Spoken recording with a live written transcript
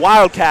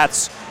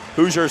Wildcats.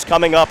 Hoosiers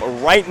coming up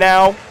right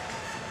now.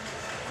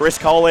 Chris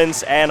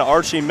Collins and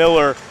Archie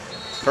Miller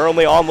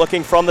currently on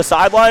looking from the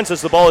sidelines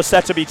as the ball is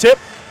set to be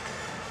tipped.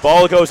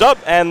 Ball goes up,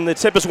 and the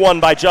tip is won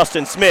by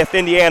Justin Smith.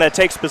 Indiana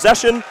takes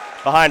possession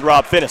behind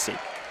Rob Finnessy.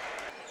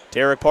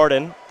 Derek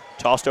Pardon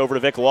tossed over to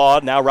Vic Law.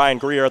 Now Ryan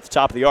Greer at the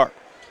top of the arc.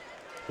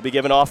 He'll be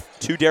given off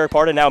to Derek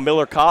Pardon. Now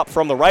Miller Kopp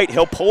from the right.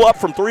 He'll pull up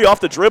from three off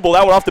the dribble.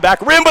 That one off the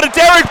back rim, but a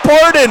Derek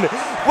Pardon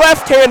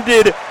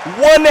left-handed,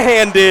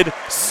 one-handed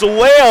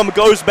slam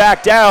goes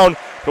back down.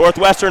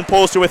 Northwestern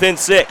pulls to within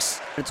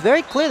 6. It's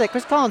very clear that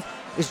Chris Collins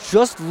is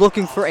just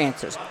looking for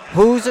answers.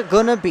 Who's it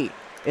going to be?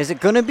 Is it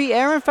going to be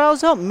Aaron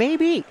Falzone?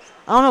 Maybe.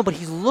 I don't know, but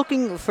he's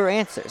looking for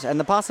answers, and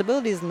the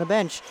possibilities in the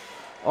bench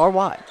are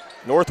wide.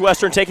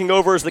 Northwestern taking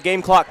over as the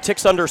game clock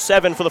ticks under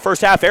 7 for the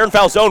first half. Aaron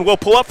Falzone will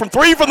pull up from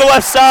 3 from the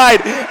left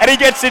side, and he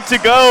gets it to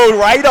go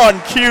right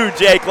on cue,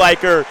 Jake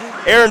Leiker.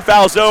 Aaron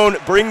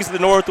Falzone brings the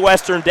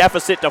Northwestern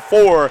deficit to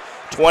 4,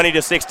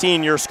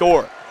 20-16 your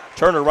score.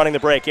 Turner running the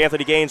break.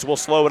 Anthony Gaines will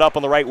slow it up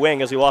on the right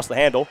wing as he lost the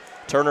handle.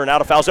 Turner now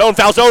to Falzone.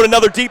 Falzone,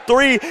 another deep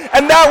 3,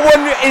 and that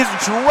one is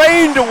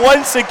drained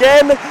once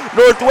again.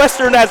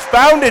 Northwestern has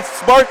found its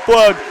spark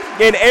plug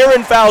in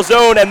Aaron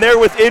Falzone, and they're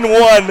within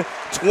 1,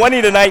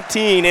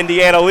 20-19.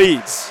 Indiana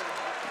leads.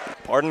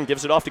 Pardon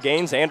gives it off to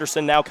Gaines.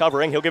 Anderson now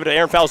covering. He'll give it to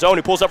Aaron Falzone,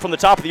 who pulls up from the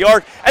top of the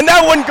arc, and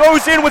that one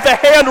goes in with a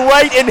hand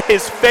right in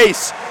his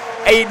face.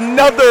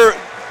 Another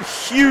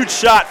huge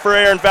shot for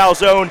Aaron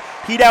Falzone.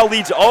 He now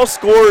leads all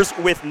scorers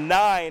with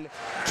 9.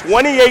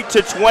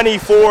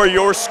 28-24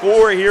 your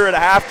score here at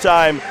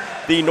halftime.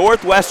 The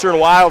Northwestern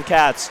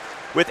Wildcats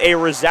with a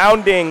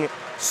resounding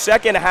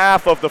second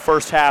half of the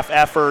first half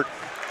effort.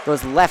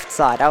 Goes left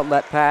side,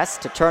 outlet pass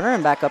to Turner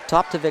and back up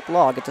top to Vic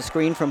Law. Gets a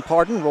screen from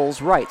Pardon,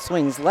 rolls right,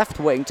 swings left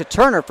wing to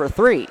Turner for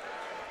 3.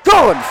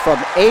 Good from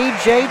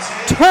A.J.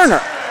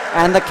 Turner.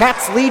 And the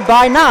Cats lead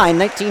by 9,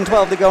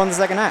 19-12 to go in the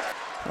second half.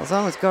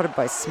 Falzone is guarded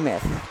by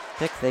Smith.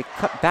 They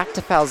cut back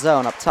to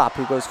Falzone up top,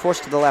 who goes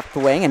forced to the left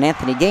wing, and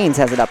Anthony Gaines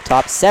has it up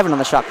top. 7 on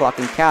the shot clock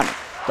and counting.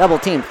 Double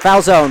team,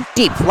 Falzone,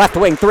 deep, left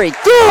wing 3.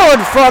 Good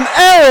from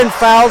Aaron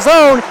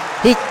Falzone.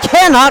 He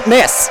cannot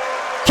miss.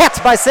 Cats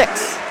by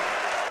 6.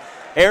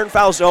 Aaron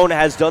Falzone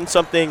has done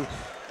something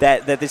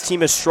that this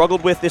team has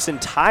struggled with this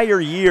entire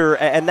year,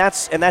 and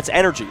that's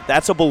energy.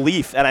 That's a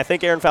belief, and I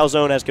think Aaron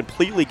Falzone has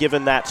completely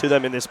given that to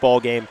them in this ball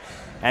game,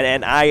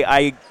 and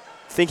I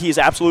think he's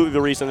absolutely the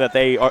reason that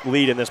they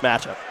lead in this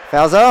matchup.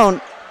 Falzone,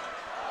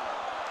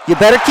 you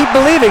better keep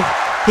believing.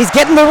 He's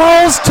getting the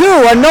rolls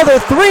too. Another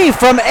 3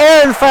 from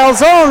Aaron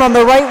Falzone on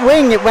the right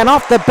wing. It went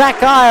off the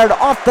back iron,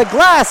 off the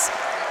glass,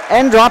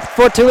 and dropped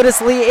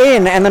fortuitously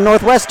in. And the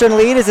Northwestern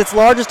lead is its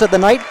largest of the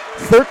night,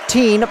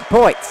 13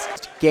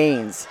 points.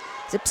 Gaines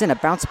zips in a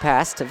bounce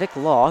pass to Vic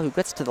Law, who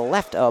gets to the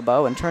left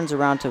elbow and turns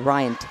around to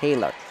Ryan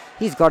Taylor.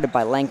 He's guarded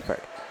by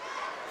Langford.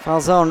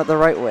 Falzone at the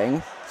right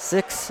wing.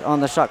 6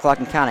 on the shot clock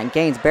and counting.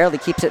 Gaines barely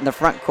keeps it in the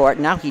front court.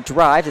 Now he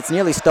drives. It's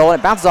nearly stolen.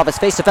 It bounces off his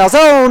face to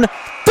Falzone.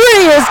 3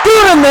 is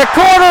good in the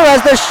corner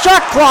as the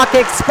shot clock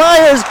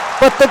expires,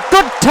 but the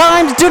good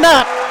times do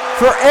not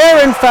for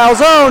Aaron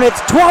Falzone. It's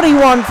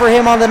 21 for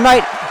him on the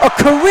night, a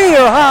career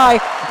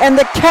high, and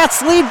the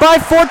Cats lead by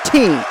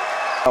 14.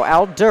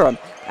 Al Durham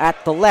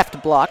at the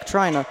left block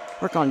trying to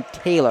work on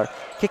Taylor.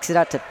 Kicks it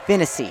out to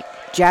Finnessy.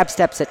 Jab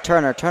steps at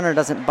Turner. Turner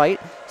doesn't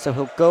bite, so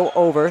he'll go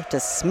over to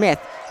Smith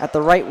at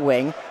the right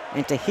wing.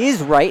 And to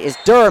his right is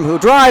Durham, who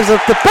drives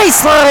up the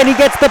baseline. He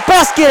gets the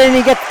basket, and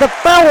he gets the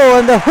foul,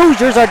 and the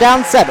Hoosiers are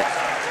down 7.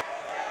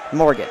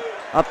 Morgan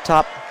up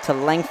top to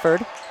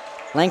Langford.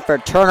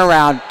 Langford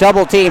turnaround,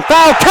 double team,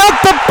 foul,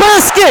 count the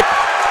basket!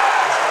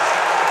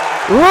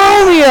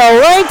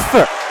 Romeo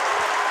Langford.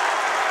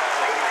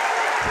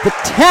 The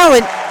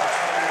talent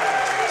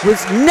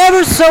was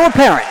never so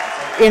apparent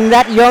in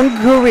that young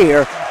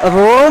career of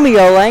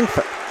Romeo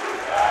Langford.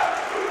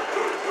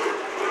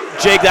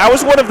 Jake, that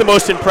was one of the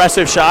most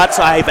impressive shots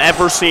I've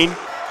ever seen.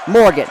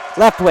 Morgan,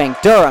 left wing,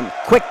 Durham,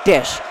 quick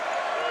dish.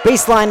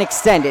 Baseline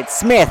extended,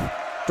 Smith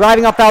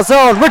driving up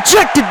Falzone,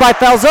 rejected by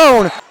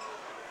Falzone.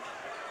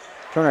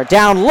 Turner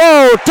down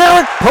low,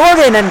 Derek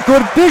Pardon, and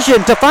good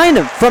vision to find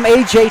him from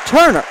A.J.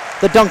 Turner.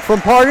 The dunk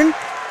from Pardon.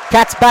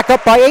 Cats back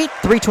up by 8,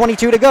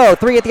 3:22 to go.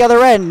 3 at the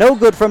other end, no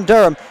good from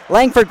Durham.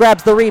 Langford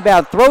grabs the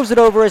rebound, throws it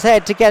over his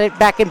head to get it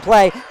back in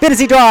play.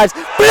 Finnessy drives,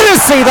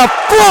 Finnessy the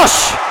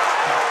flush!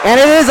 And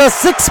it is a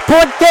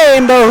 6-point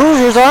game. The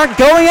Hoosiers aren't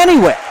going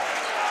anywhere.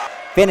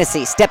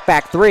 Finnessy, step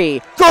back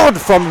 3. Good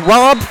from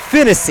Rob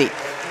Finnessy.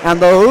 And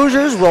the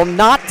Hoosiers will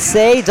not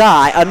say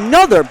die.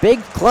 Another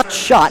big clutch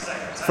shot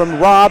from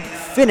Rob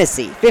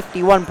Finnessy.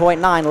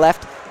 51.9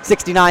 left,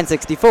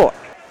 69-64.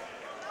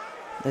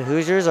 The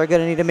Hoosiers are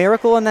going to need a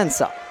miracle and then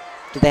some.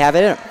 Do they have it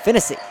in them?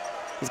 Finnessy.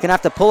 He's going to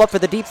have to pull up for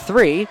the deep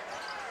 3.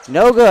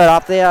 No good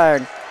off the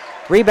iron.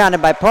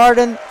 Rebounded by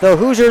Pardon. The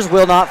Hoosiers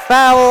will not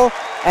foul.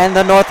 And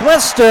the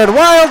Northwestern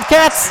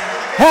Wildcats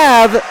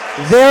have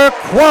their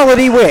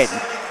quality win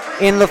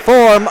in the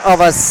form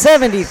of a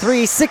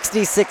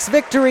 73-66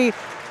 victory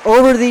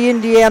over the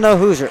Indiana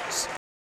Hoosiers.